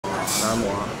下摸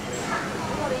下。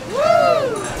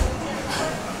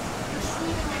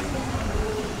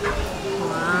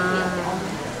哇！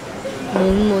滿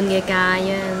滿嘅咖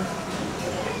央。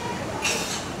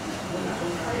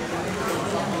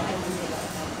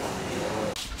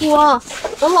哇！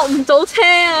我落唔到車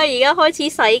啊！而家開始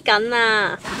洗緊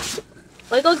啦。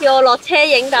偉哥叫我落車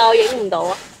影，但我影唔到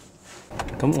啊。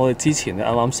咁我哋之前咧啱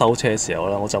啱收車嘅時候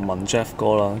啦，我就問 Jeff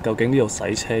哥啦，究竟呢度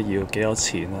洗車要幾多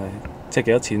錢咧？即係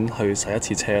幾多錢去洗一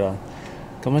次車啦？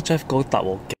咁咧 Jeff 哥答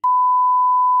我，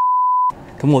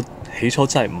咁我起初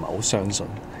真係唔係好相信。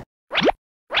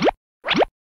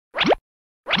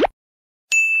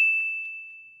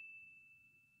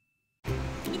呢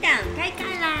度雞雞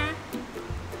啦，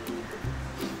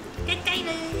雞雞啦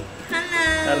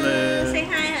 ，Hello，say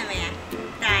hi 係咪啊？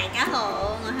大家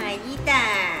好，我係伊達。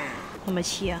係咪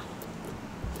似啊？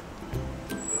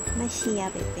咩似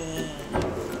啊，寶貝？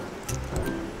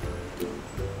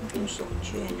用手撅。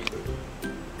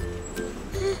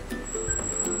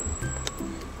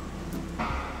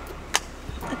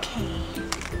OK。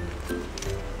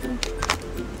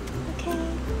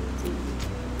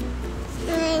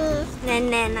靚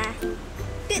靚啊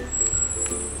 ！Good。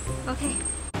OK。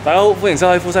大家好，歡迎收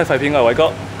睇夫妻廢片，我係偉哥。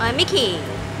我係 Micky。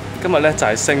今日咧就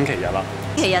係星期日啦。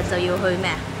星期日就要去咩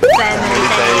啊 ？Family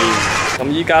Day。咁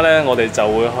依家咧，我哋就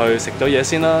會去食咗嘢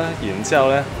先啦，然之後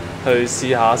咧去試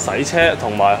下洗車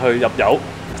同埋去入油。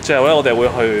最後咧，我哋會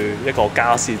去一個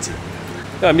家私節，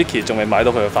因為 Micky 仲未買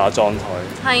到佢嘅化妝台。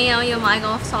係啊，我要買個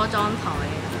梳妝台。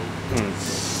嗯。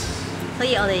所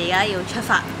以我哋而家要出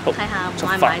發，睇下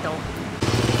買唔買到。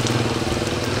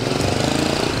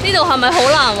呢度係咪好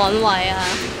難揾位啊？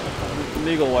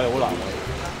呢個位好難揾，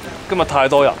今日太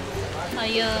多人。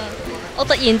係啊，我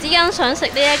突然之間想食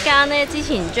呢一間呢，之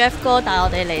前 Jeff 哥帶我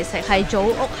哋嚟食係組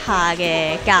屋下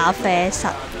嘅咖啡室。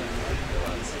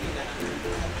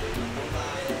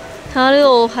睇下呢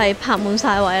度係泊滿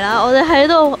晒位啦，我哋喺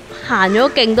度行咗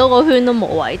勁多個圈都冇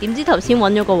位，點知頭先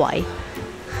揾咗個位。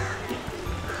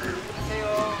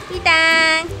呢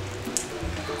單。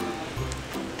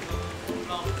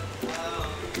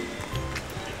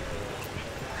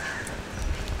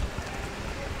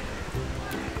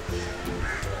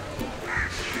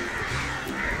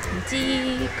知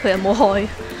佢有冇開？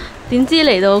點知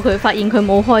嚟到佢發現佢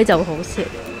冇開就好笑。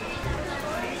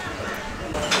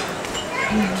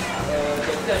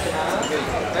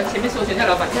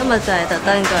今日就係特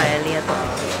登過嚟呢一度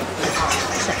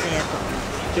食呢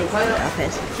一個咖啡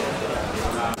室。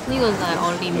呢個就係我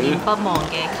念念不忘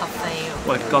嘅咖啡咯。喂，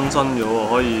更新咗喎，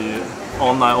可以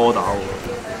online order 喎。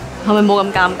係咪冇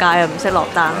咁尷尬啊？唔識落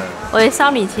單。我哋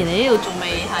3年前嚟呢度仲未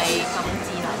係咁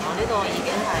智能，我呢度已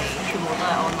經係全部都係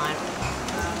online。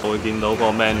我會見到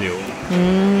個 menu。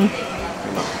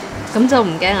咁就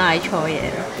唔驚嗌錯嘢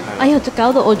啦。哎呀，就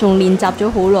搞到我仲練習咗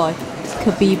好耐。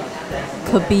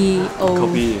Kopi O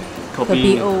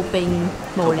冰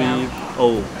無聊。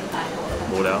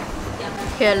無聊。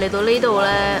其實嚟到呢度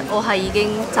咧，我係已經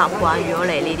習慣咗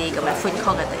嚟呢啲咁嘅 food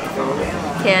court 嘅地方。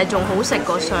其實仲好食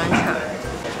過商場。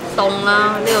凍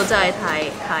啦，呢度真係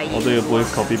太熱。我都要杯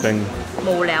Kopi 冰。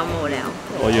無聊。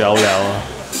我要有料啊！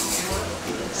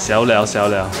少料。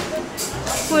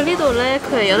喂，呢度咧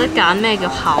佢係有得揀咩叫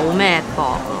厚咩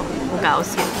薄咯，好搞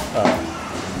笑。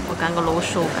我揀個 low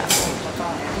sugar。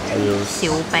小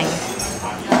冰。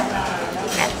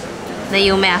你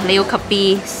要咩啊？你要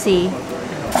Kopi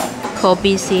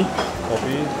C。Kopi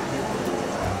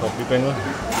冰咯。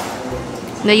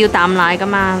你要淡奶噶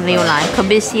嘛？你要奶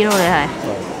Kopi C 咯，你係。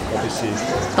Kopi C。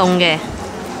凍嘅。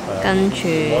跟住。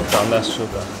我揀 less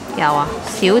sugar。有啊，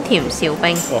小甜小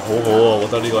冰。哇，好好啊！我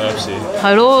覺得呢個 Apps。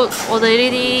係咯，我哋呢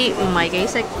啲唔係幾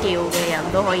識叫嘅人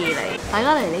都可以嚟。大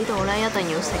家嚟呢度咧，一定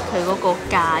要食佢嗰個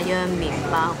咖央麵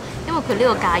包，因為佢呢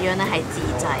個咖央咧係自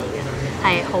製嘅，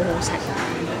係好好食，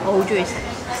我好中意食。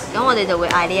咁我哋就會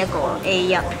嗌呢一個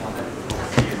A1，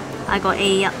嗌個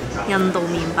A1 印度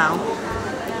麵包。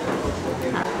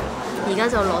而家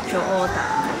就落咗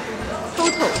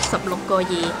order。Total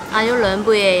 16.2，嗌咗2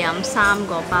杯嘢飲，3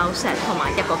個包 set 同埋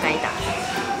1個雞蛋。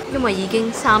因為已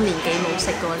經3年幾冇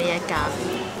食過呢一間，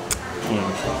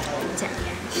正嘅。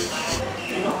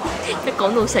一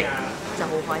講到食就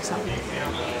好開心。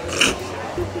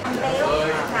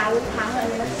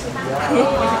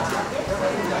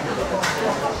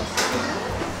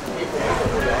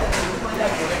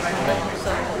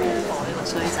呢個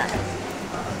衰仔。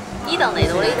伊頓嚟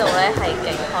到呢度咧係勁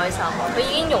開心，佢已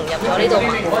經融入咗呢度文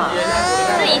化。即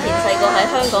係以前細個喺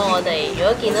香港，我哋如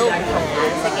果見到唔同顏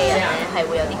色嘅人咧，係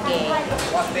會有啲驚。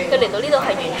佢嚟到呢度係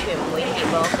完全唔會怯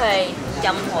咯，佢係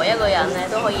任何一個人咧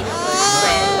都可以同佢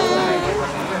friend。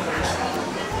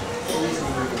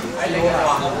幾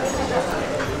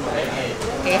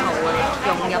好啊！融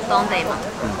入當地文化。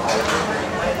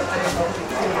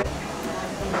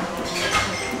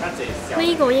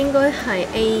呢個應該係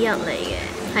A1嚟嘅，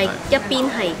係一邊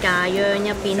係咖央，一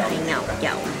邊係牛油。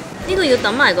呢個要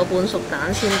揼埋個半熟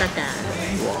蛋先得㗎。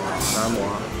哇！啱喎。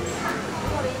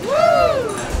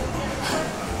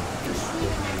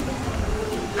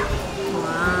哇！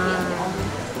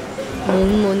滿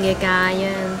滿嘅咖央。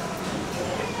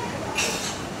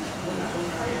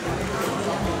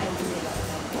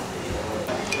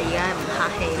而家唔客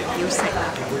氣，要食啦。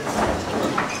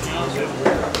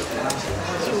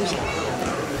超食。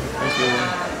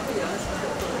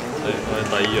我哋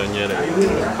第二樣嘢嚟。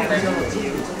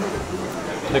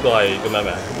呢個係叫咩名？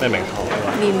咩名堂？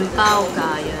麵包咖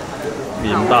央。麵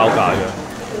包咖央。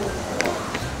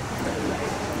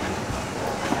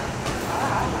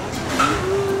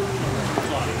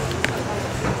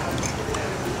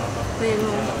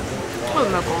我唔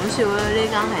係講笑咧，呢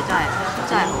間係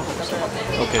真係好好食。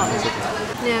OK， 好食。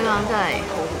呢一間真係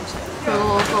好好食，佢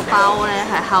個包咧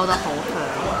係烤得好香。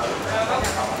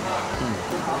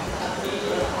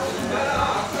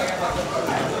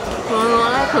仲有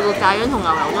咧，佢個咖央同牛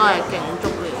油都係勁足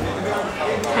料，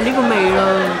係呢個味啦，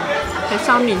係3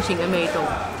年前嘅味道。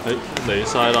嚟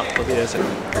晒啦，嗰啲嘢食。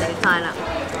嚟晒啦，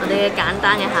我哋嘅簡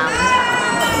單嘅下午茶。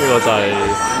呢個就係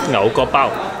牛角包。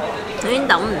已經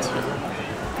等唔切，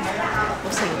我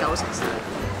成嚿食晒。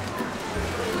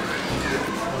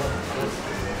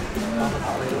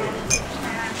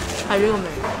係呢個味。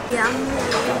飲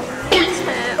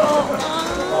邪惡啊！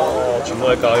哦，全部係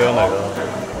咖央嚟㗎。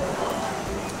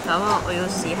咁我要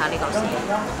試下呢個先。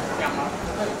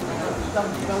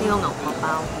呢個牛角包，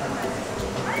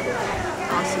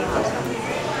我試下先。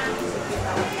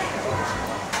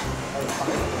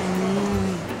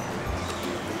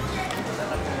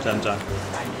正唔正？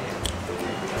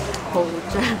好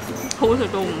正，好食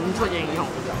到唔出形容。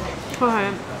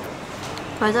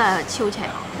佢真係超邪惡。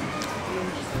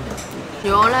如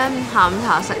果咧下午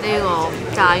茶食呢個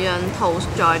咖央 toast，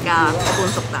 再加半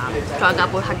熟蛋，再加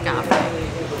杯黑咖啡，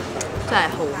真係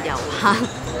好有慳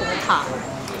好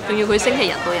慳。仲要佢星期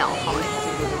日都有開。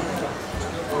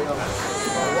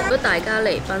如果大家嚟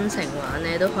檳城玩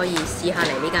咧，都可以試下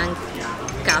嚟呢間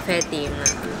咖啡店啦，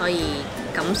可以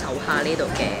感受下呢度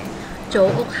嘅組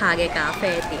屋下嘅咖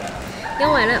啡店。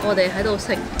因為咧，我哋喺度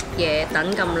食嘢等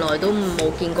咁耐都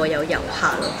冇見過有遊客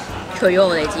咯，除咗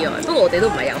我哋之外。不過我哋都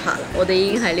唔係遊客啦，我哋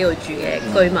已經喺呢度住嘅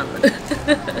居民啦。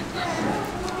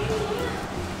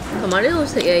同埋呢度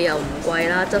食嘢又唔貴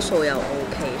啦，質素又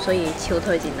OK， 所以超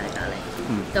推薦大家嚟。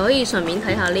就可以順便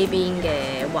睇下呢邊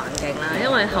嘅環境啦，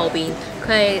因為後邊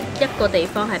佢係一個地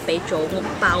方係俾組屋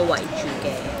包圍住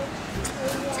嘅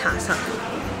茶室。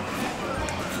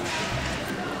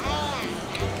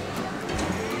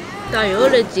但係如果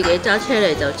你自己揸車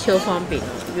嚟就超方便，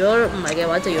如果唔係嘅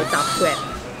話就要搭 Grab，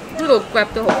 呢個 Grab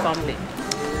都好方便。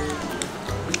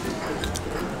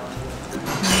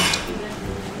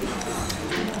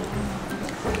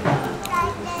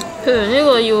食完呢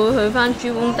個要去翻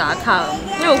珠江打卡，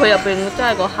因為佢入邊真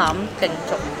係個餡勁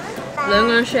足，2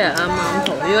個人 share 啱啱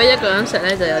好。如果1個人食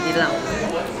咧就有啲流。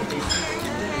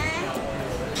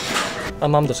啱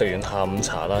啱就食完下午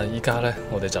茶啦，依家咧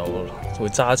我哋就會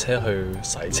揸車去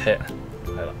洗車，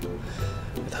係啦。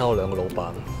你睇我2個老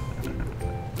闆。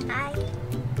Hi。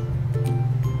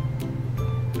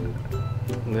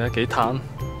你睇幾嘆？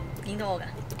見到我㗎？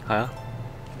係啊，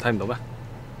睇唔到咩？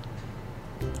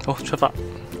好，出發。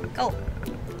Go。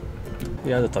依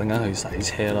家就等緊去洗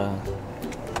車啦。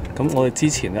咁我哋之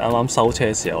前咧啱啱收車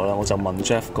嘅時候啦，我就問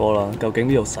Jeff 哥啦，究竟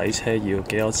呢度洗車要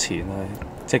幾多錢咧？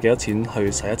即係幾多錢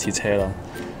去洗一次車啦？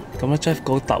咁咧 Jeff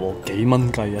哥答我幾蚊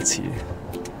雞一次。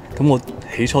咁我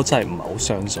起初真係唔係好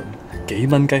相信，幾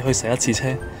蚊雞去洗一次車？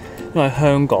因為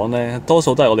香港咧多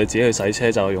數都係我哋自己去洗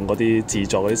車，就用嗰啲自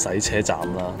助嗰啲洗車站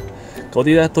啦。嗰啲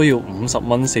咧都要50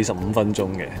蚊45分鐘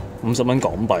嘅，50蚊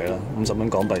港幣啦，50蚊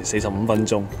港幣45分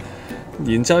鐘。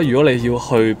然之後如果你要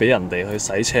去俾人哋去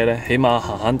洗車咧，起碼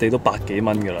閒閒地都100幾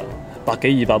蚊㗎啦，100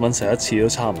幾200蚊洗一次都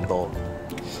差唔多。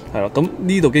係啦，咁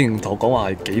呢度竟然同我講話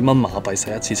係幾蚊馬幣洗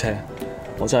一次車，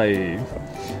我真係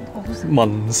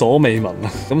聞所未聞啊！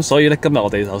咁所以咧，今日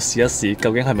我哋就試一試，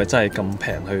究竟係咪真係咁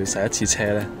平去洗一次車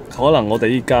咧？可能我哋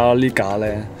依家呢架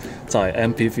咧就係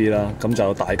MPV 啦，咁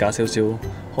就大價少少，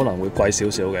可能會貴少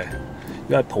少嘅。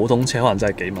因為普通車可能真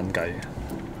係幾蚊雞。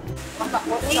呢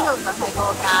度就係個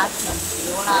價錢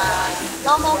表啦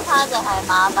，normal car 就係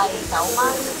馬幣9蚊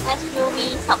 ，SUV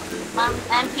 12蚊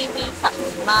 ，MPV 12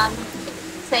蚊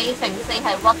，4×4係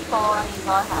屈拖啦，應該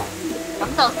係，咁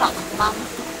就15蚊。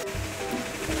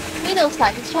呢度洗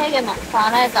車嘅文化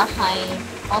咧就係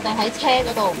我哋喺車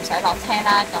嗰度唔使落車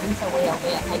啦，咁就會有個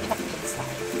人喺出邊洗。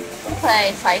咁佢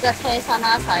係洗個車身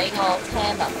啦，洗個車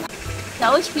輪啦，就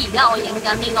好似而家我影緊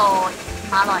呢個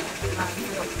馬來人咁啦。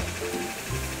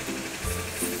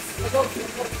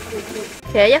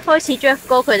其實一開始 Jeff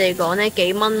哥佢哋講呢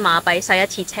幾蚊馬幣洗一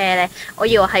次車呢，我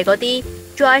以為係嗰啲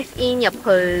drive in 入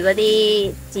去嗰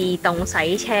啲自動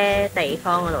洗車地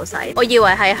方嗰度洗，我以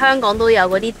為係香港都有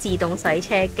嗰啲自動洗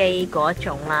車機嗰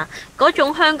種啦。嗰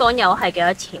種香港有係幾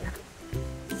多錢啊？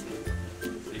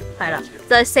係啦，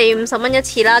就係40-50蚊一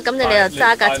次啦。咁你就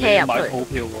揸架車入去。買套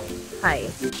票喎。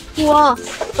係。哇！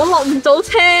我落唔到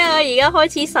車啊！而家開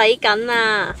始洗緊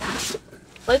啊！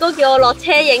偉哥叫我落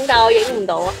車影，但我影唔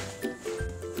到啊！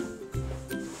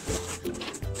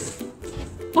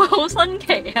哇，好新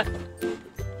奇啊！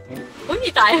好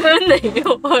似大鄉嚟喎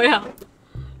佢啊！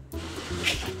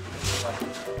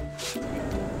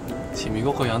前面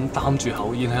嗰個人擔住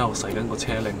口煙喺度洗緊個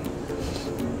車鈴，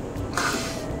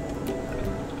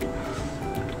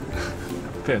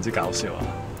非常之搞笑啊！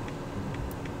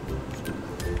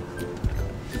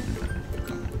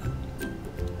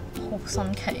好新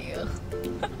奇啊！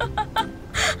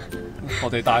我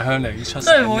哋大鄉里出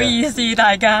真係唔好意思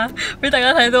大家，俾大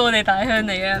家睇到我哋大鄉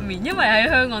里嘅一面，因為喺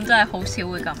香港真係好少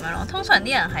會咁樣咯。通常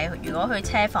啲人係如果去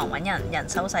車房揾人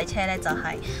手洗車呢，就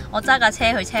係我揸架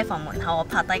車去車房門口，我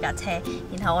泊低架車，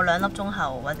然後我2粒鐘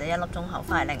後或者1粒鐘後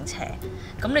翻嚟拎車，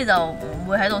咁你就唔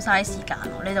會喺度嘥時間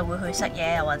咯，你就會去食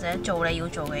嘢又或者做你要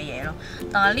做嘅嘢咯。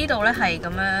但係呢度呢係咁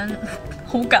樣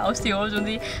好搞笑咯，總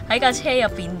之喺架車入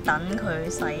邊等佢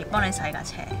洗，幫你洗架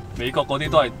車。美國嗰啲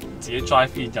都係自己 drive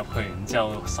in 入去，然之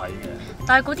後洗嘅。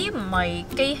但係嗰啲唔係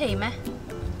機器咩？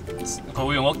佢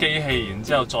會用咗機器，然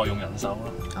之後再用人手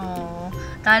咯。哦，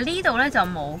但係呢度呢就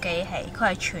冇機器，佢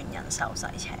係全人手洗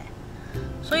車，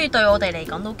所以對我哋嚟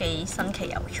講都幾新奇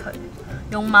有趣。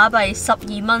用馬幣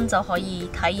12蚊就可以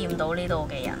體驗到呢度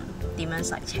嘅人點樣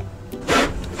洗車。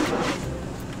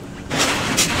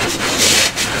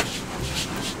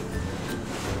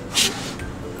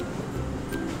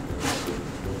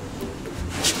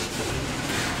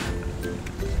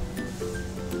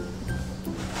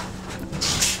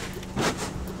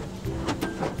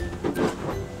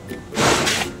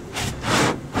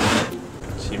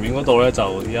前面嗰度咧就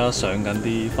而家上緊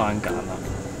啲番梘啦，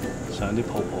上啲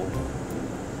泡泡。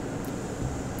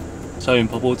上完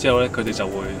泡泡之後咧，佢哋就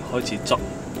會開始捽。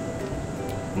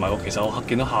唔係喎，其實我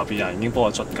見到下邊有人已經幫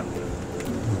我捽緊。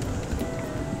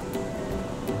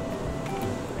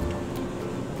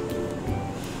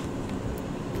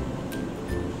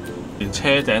連車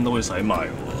頂都會洗埋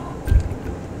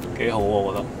喎，幾好啊！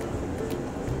我覺得。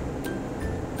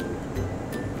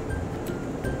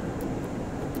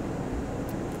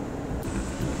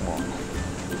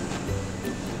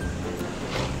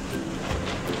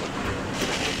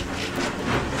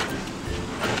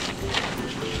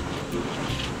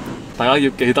大家要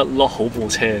記得 lock 好部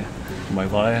車，唔係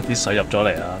話咧啲水入咗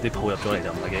嚟啊，啲泡入咗嚟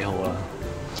就唔係幾好啦。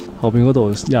後邊嗰度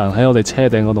有人喺我哋車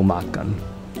頂嗰度抹緊。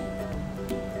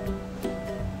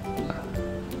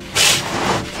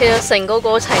其實成個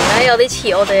過程咧有啲似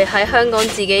我哋喺香港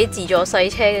自己自助洗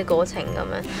車嘅過程咁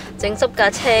樣，整濕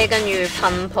架車，跟住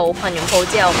噴泡，噴完泡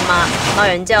之後抹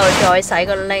完之後再洗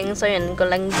個鈴，洗完個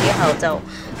鈴之後就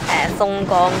風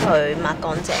乾佢，抹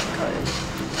乾淨佢。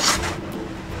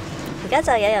而家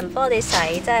就有人幫我哋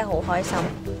洗，真係好開心。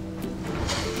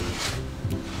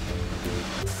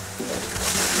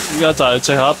依家就係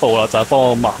最後一步啦，就係幫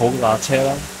我抹好架車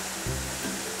啦。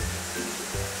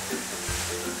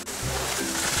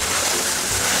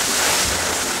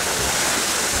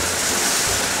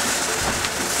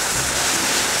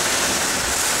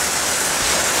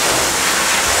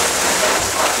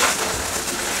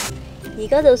而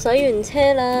家就洗完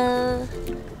車啦。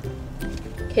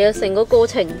其實成個過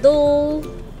程都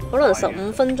可能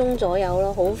15分鐘左右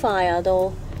咯，好快啊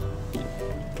都。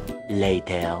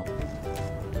Later，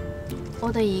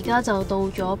 我哋而家就到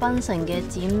咗檳城嘅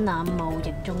展覽貿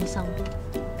易中心，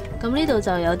咁呢度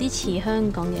就有啲似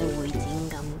香港嘅會展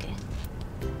咁嘅，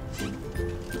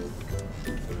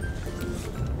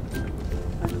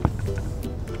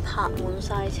泊滿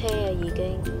晒車啊已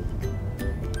經。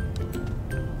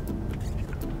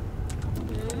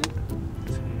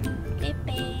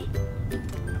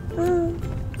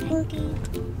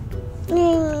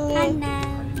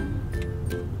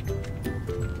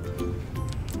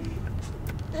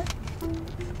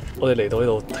我哋嚟到呢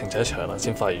度停車場啦，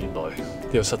先發現原來呢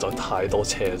度實在太多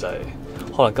車，真係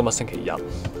可能今日星期日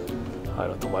係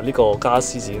啦，同埋呢個家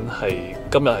私展係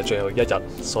今日係最後一日，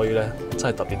所以咧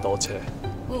真係特別多車。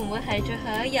會唔會係最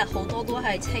後一日好多都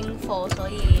係清貨，所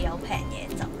以有平嘢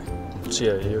執咧？知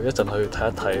啊，要一陣去睇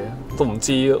一睇，都唔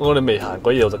知我哋未行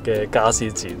過呢度嘅家私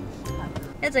展。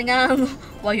一陣間餵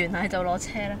完奶就落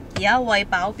車啦。而家餵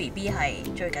飽 BB 係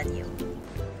最緊要。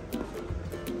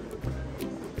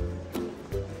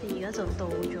而家就到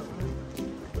咗，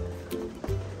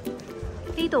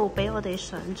呢度比我哋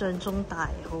想象中大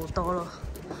好多咯。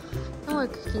因為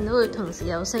見到佢同時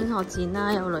有升學展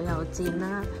啦，有旅遊展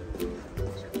啦，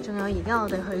仲有而家我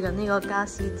哋去緊呢個家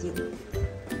私展。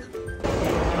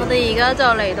我哋而家就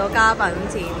嚟到家品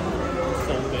展。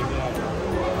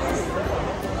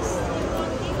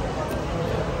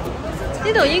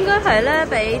呢度應該係咧，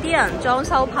俾啲人裝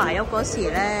修排屋嗰時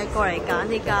咧，過嚟揀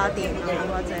啲家電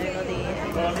或者嗰啲。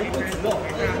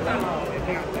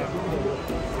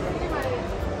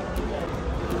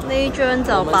呢張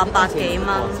就800幾蚊，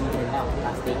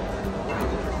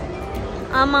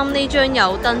啱啱呢張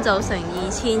有燈就成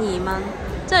2200蚊，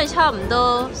即係差唔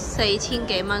多4000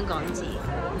幾蚊港紙。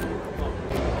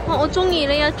我中意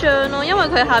呢一張咯，因為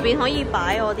佢下邊可以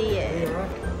擺我啲嘢。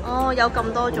哦，有咁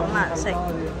多種顏色。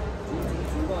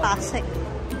白色，唔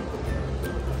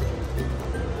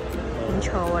錯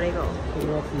喎呢個，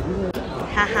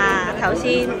哈哈！頭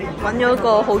先揾咗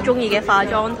個好中意嘅化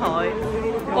妝枱，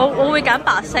我會揀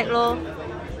白色咯，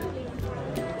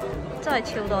真係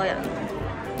超多人。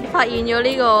發現咗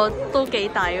呢個都幾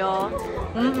抵咯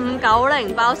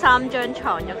，5590包3張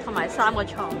床褥同埋3個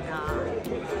床架，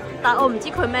但我唔知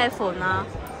佢咩款啦，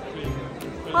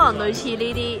可能類似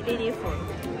呢啲款。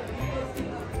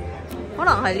可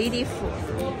能係呢啲款，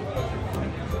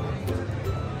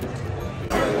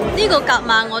呢個夾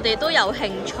萬我哋都有興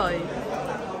趣，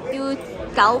要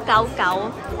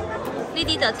999，呢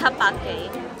啲就700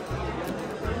幾，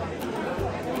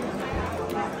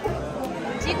唔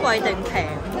知貴定平。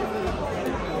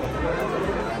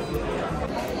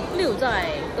呢度真係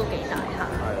都幾大下。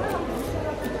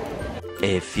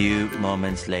A few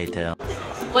moments later。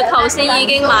我頭先已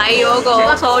經買咗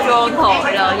個梳妝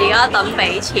台啦，而家等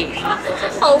俾錢，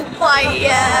好貴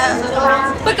啊！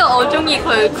不過我中意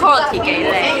佢 quality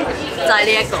幾靚，就係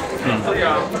呢一個。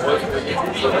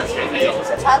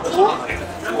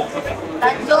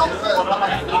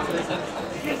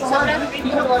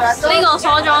呢個梳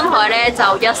妝台咧就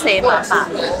1488。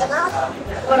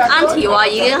Auntie 話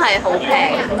已經係好平，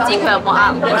唔知佢有冇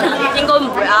呃我？應該唔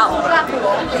會呃我，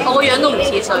我個樣都唔似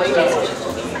水嘅。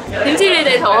點知你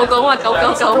哋同我講話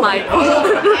999買到？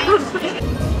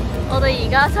我哋而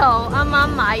家就啱啱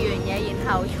買完嘢，然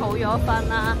後儲咗分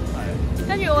啦。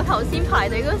跟住我頭先排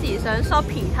隊嗰時上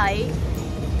Shopee 睇，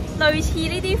類似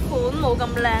呢啲款冇咁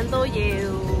靚都要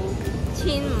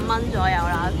1500蚊左右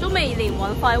啦，都未連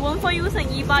運費，運費要成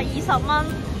220蚊，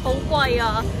好貴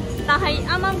啊！但係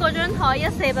啱啱嗰張台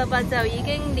1488就已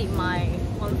經連埋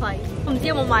運費，我唔知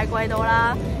有冇賣貴到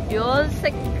啦。如果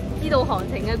知道行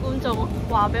情嘅觀眾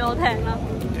話俾我聽啦。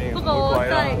不過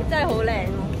真係好靚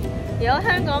喎！如果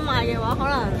香港買嘅話，可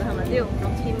能係咪都要6000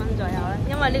蚊左右咧？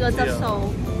因為呢個質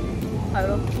素係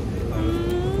咯。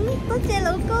多謝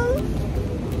老公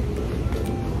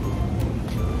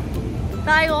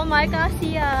帶我買家私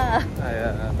啊！係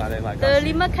啊，帶你買家私。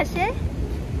Terima kasih。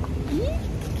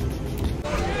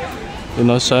原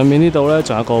來上面呢度咧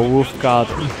仲有個 roof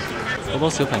garden， 好多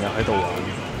小朋友喺度玩。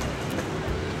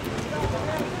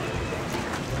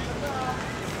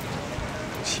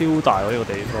超大喎呢個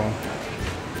地方，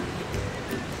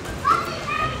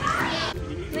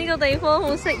呢個地方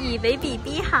好適宜俾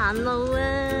BB 行路啊！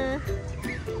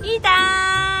伊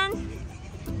丹，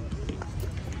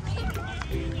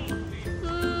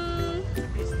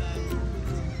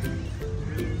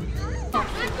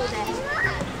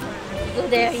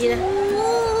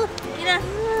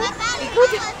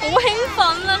好興奮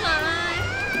啊嘛！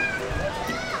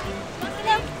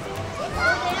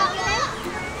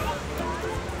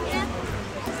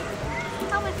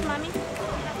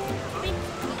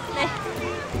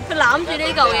佢攬住呢嚿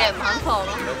嘢唔肯放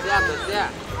咯。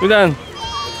呢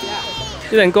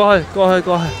人過去。佢個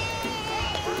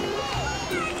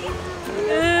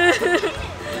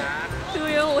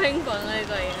樣好興奮啊！呢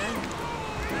個嘢。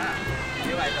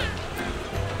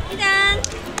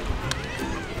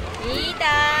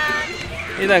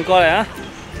伊登過嚟啊！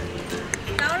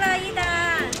走啦，伊登，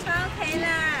返屋企啦！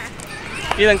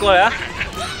伊登過嚟啊！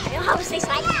返屋企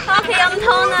飲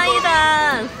湯啦，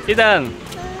伊登。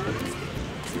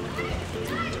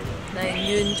寧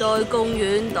願在公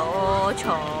園躲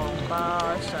藏，不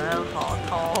想喝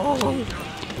湯。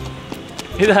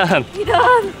伊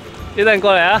登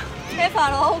過嚟啊！車法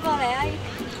佬過嚟啊！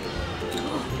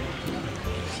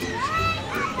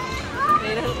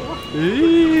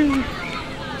咦？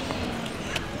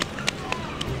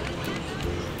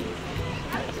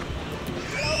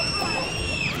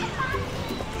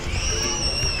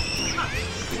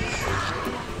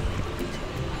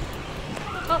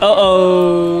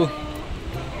哦，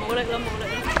冇力啦，冇力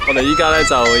啦。我哋依家咧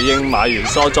就已經買完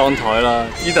梳妝台啦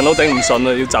，Eden都頂唔順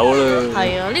啦，要走啦。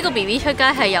係啊，呢個 BB 出街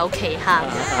係有期限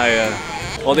嘅。係啊，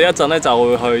我哋一陣咧就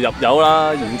會去入油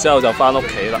啦，然之後就翻屋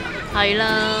企啦。係啦。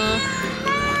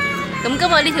咁今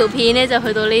日呢條片咧就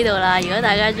去到呢度啦。如果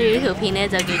大家中意呢條片咧，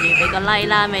就記住俾個 like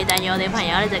啦。未訂閱我哋朋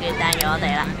友咧，就記住訂閱我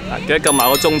哋啦。記得撳埋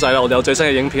個鐘仔啦，我哋有最新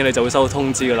嘅影片，你就會收到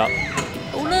通知噶啦。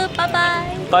好啦，拜拜。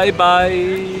拜拜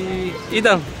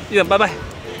，Eden，拜拜。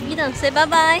Eden say 拜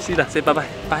拜。Eden say 拜拜，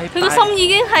拜拜。佢個心已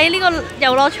經喺呢個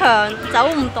遊樂場走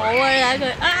唔到啊！你睇佢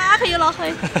啊，佢要落去。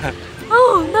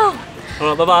Oh no！ 好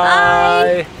啦，拜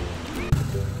拜。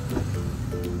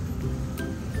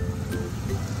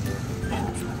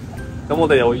咁我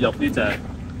哋又會入呢隻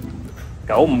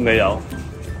95嘅油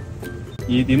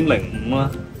，2.05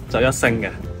啦，就1升嘅。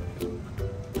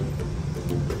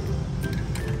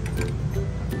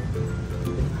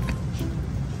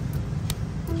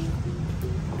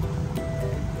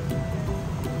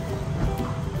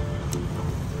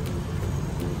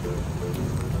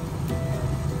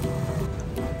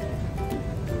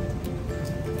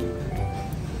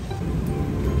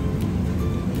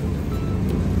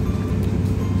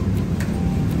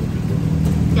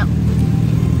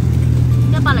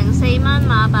104蚊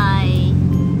馬幣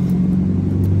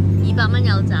，200蚊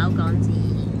有找港紙。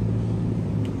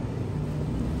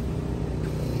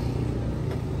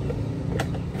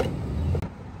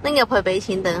拎入去俾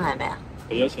錢定係咩啊？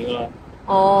俾咗錢㗎啦。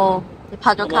哦，你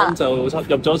拍咗卡啦？就入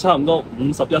咗差唔多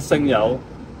51升油，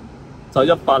就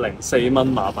104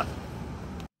蚊馬幣。